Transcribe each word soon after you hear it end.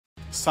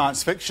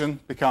Science fiction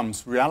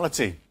becomes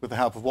reality with the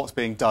help of what's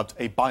being dubbed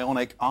a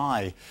bionic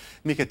eye.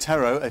 Mika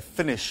Tero, a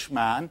Finnish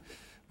man,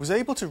 was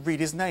able to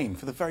read his name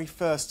for the very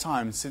first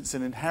time since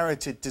an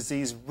inherited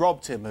disease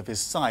robbed him of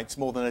his sight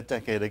more than a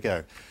decade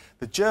ago.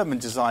 The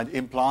German-designed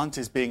implant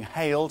is being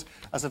hailed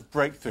as a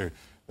breakthrough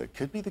that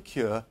could be the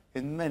cure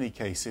in many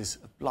cases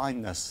of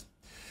blindness.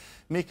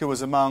 Mika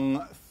was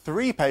among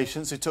 3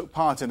 patients who took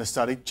part in a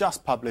study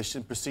just published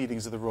in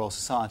Proceedings of the Royal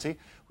Society.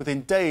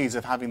 Within days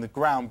of having the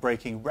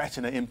groundbreaking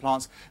Retina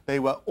implants, they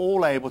were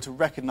all able to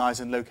recognise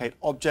and locate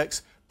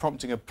objects,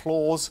 prompting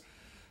applause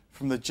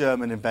from the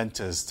German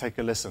inventors. Take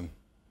a listen.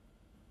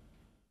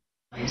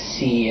 I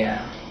see a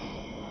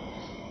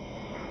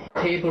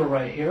table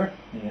right here.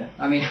 Yeah.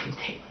 I mean,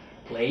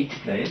 plate.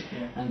 Plate,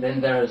 yeah. And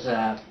then there's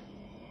a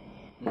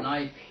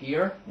knife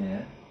here.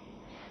 Yeah.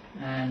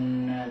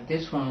 And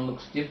this one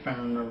looks different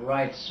on the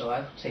right, so I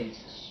would say it's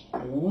a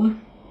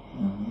spoon.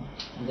 Mm-hmm.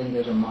 And then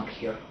there's a mug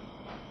here.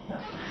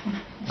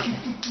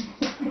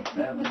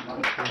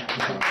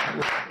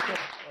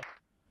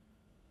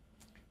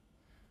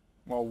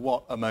 Well,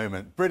 what a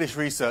moment. British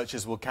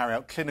researchers will carry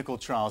out clinical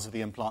trials of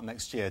the implant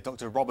next year.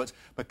 Dr. Robert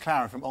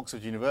McLaren from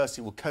Oxford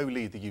University will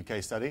co-lead the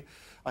UK study.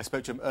 I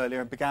spoke to him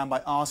earlier and began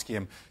by asking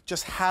him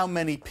just how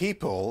many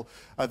people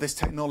this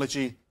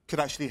technology could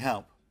actually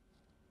help.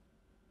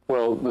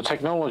 Well, the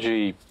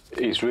technology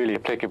is really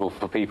applicable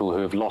for people who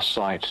have lost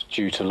sight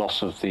due to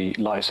loss of the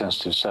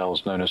light-sensitive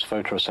cells known as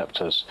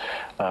photoreceptors,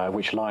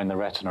 which line the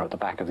retina at the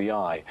back of the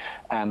eye.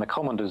 And the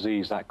common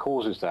disease that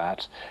causes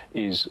that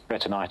is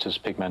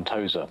retinitis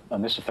pigmentosa,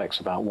 and this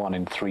affects about 1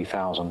 in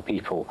 3,000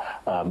 people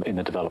in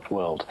the developed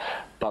world.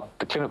 But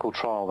the clinical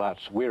trial that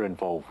we're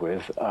involved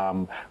with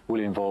will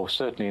involve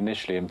certainly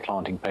initially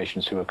implanting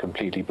patients who are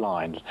completely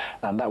blind,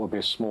 and that would be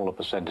a smaller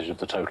percentage of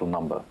the total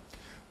number.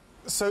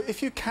 So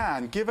if you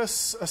can, give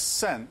us a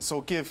sense,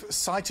 or give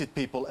sighted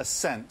people a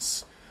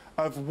sense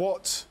of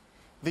what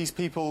these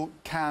people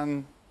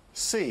can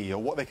see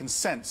or what they can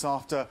sense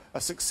after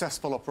a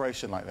successful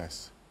operation like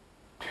this.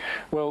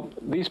 Well,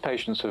 these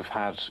patients have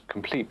had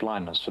complete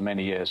blindness for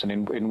many years, and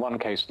in one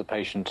case, the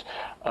patient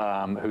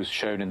who's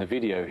shown in the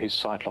video, his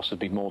sight loss had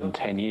been more than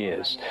 10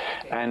 years.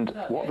 And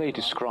what they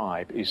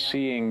describe is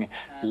seeing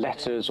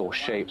letters or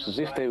shapes as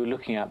if they were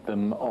looking at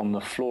them on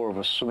the floor of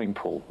a swimming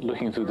pool,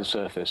 looking through the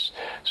surface.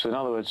 So in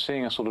other words,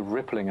 seeing a sort of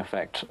rippling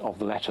effect of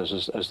the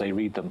letters as they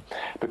read them.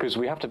 Because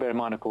we have to bear in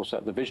mind, of course,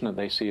 that the vision that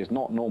they see is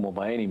not normal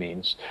by any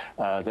means.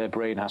 Their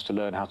brain has to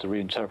learn how to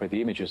reinterpret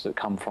the images that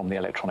come from the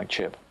electronic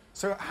chip.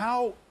 So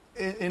how,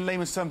 in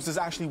layman's terms, does it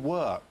actually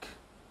work?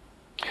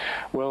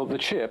 Well, the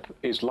chip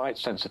is light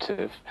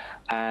sensitive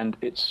and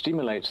it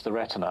stimulates the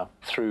retina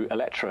through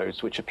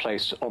electrodes which are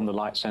placed on the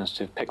light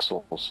sensitive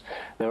pixels.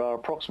 There are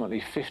approximately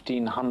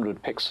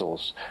 1,500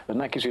 pixels, and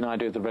that gives you an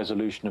idea of the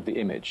resolution of the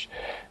image.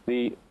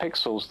 The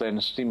pixels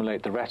then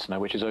stimulate the retina,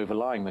 which is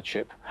overlying the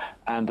chip,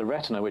 and the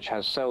retina, which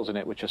has cells in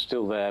it which are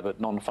still there but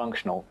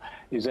non-functional,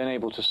 is then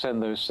able to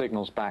send those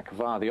signals back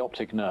via the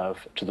optic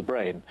nerve to the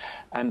brain.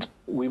 And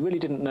we really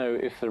didn't know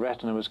if the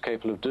retina was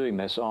capable of doing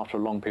this after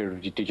a long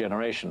period of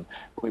degeneration.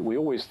 We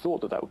always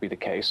thought that that would be the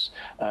case,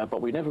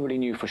 but we never really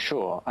knew for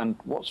sure. And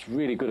what's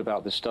really good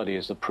about this study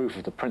is the proof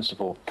of the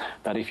principle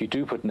that if you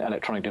do put an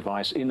electronic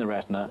device in the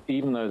retina,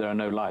 even though there are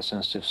no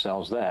light-sensitive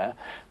cells there,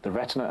 the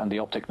retina and the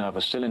optic nerve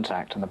are still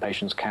intact and the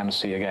patients can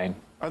see again.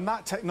 And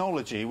that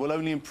technology will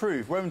only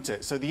improve, won't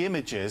it? So the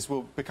images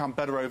will become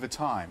better over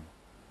time.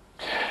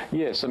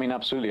 Yes, I mean,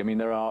 absolutely. I mean,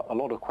 there are a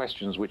lot of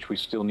questions which we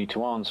still need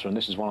to answer, and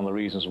this is one of the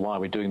reasons why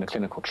we're doing the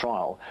clinical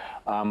trial.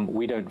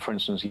 We don't, for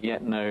instance,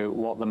 yet know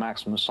what the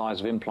maximum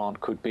size of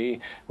implant could be.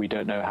 We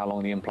don't know how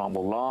long the implant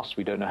will last.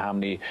 We don't know how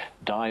many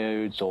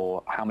diodes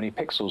or how many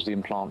pixels the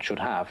implant should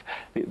have.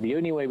 The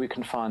only way we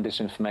can find this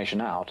information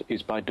out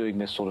is by doing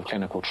this sort of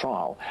clinical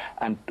trial.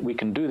 And we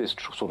can do this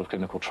sort of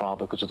clinical trial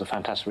because of the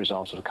fantastic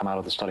results that have come out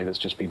of the study that's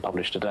just been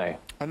published today.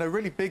 And a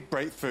really big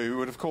breakthrough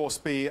would, of course,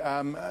 be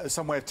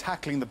some way of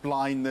tackling the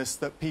blindness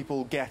that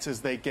people get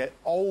as they get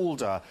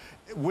older.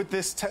 Would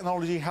this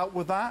technology help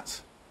with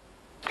that?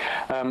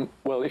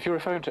 Well, if you're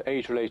referring to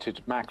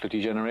age-related macular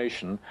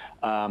degeneration,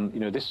 you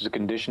know, this is a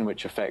condition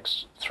which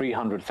affects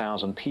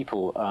 300,000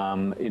 people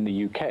in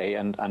the UK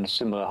and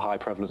similar high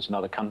prevalence in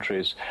other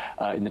countries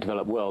in the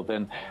developed world,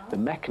 then the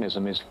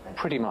mechanism is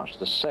pretty much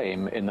the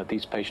same in that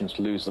these patients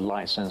lose the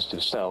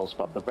light-sensitive cells,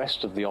 but the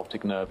rest of the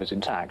optic nerve is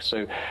intact.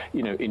 So,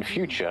 you know, in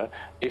future,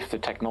 if the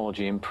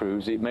technology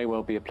improves, it may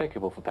well be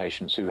applicable for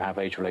patients who have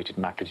age-related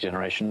macular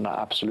degeneration.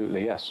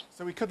 Absolutely, yes.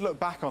 So we could look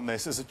back on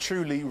this as a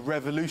truly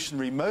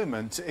revolutionary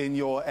moment in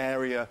your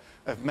area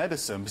of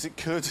medicine, because it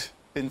could,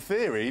 in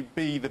theory,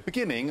 be the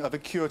beginning of a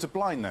cure to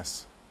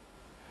blindness.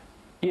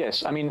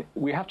 Yes, I mean,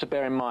 we have to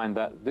bear in mind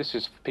that this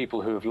is for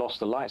people who have lost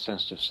the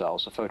light-sensitive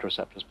cells, the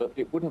photoreceptors, but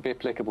it wouldn't be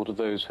applicable to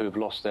those who have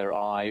lost their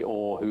eye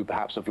or who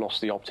perhaps have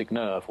lost the optic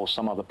nerve or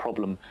some other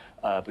problem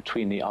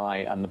between the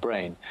eye and the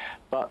brain.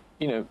 But,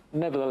 you know,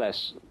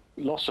 nevertheless,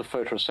 loss of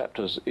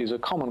photoreceptors is a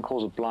common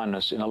cause of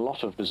blindness in a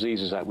lot of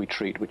diseases that we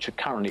treat, which are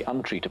currently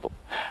untreatable.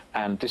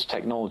 And this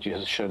technology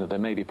has shown that there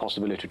may be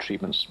possibility of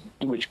treatments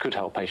which could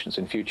help patients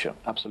in future.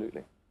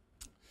 Absolutely.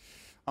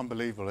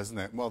 Unbelievable, isn't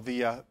it? Well,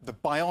 the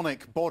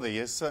bionic body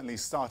is certainly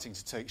starting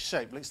to take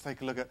shape. Let's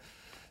take a look at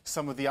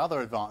some of the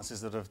other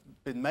advances that have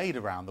been made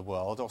around the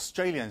world.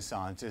 Australian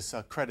scientists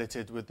are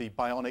credited with the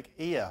bionic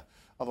ear,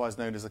 otherwise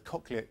known as a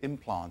cochlear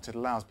implant. It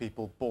allows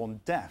people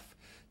born deaf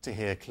to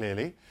hear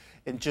clearly.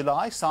 In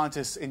July,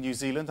 scientists in New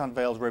Zealand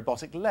unveiled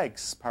robotic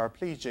legs.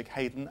 Paraplegic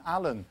Hayden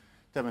Allen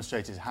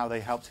demonstrated how they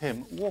helped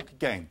him walk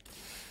again.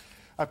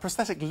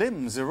 Prosthetic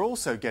limbs are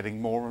also getting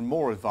more and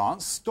more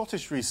advanced.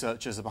 Scottish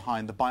researchers are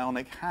behind the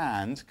bionic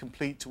hand,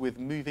 complete with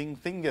moving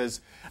fingers.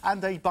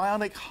 And a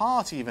bionic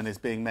heart even is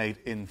being made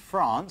in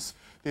France.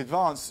 The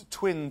advanced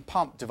twin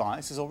pump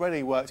device has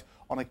already worked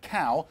on a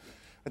cow,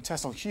 and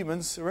tests on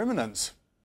humans are imminent.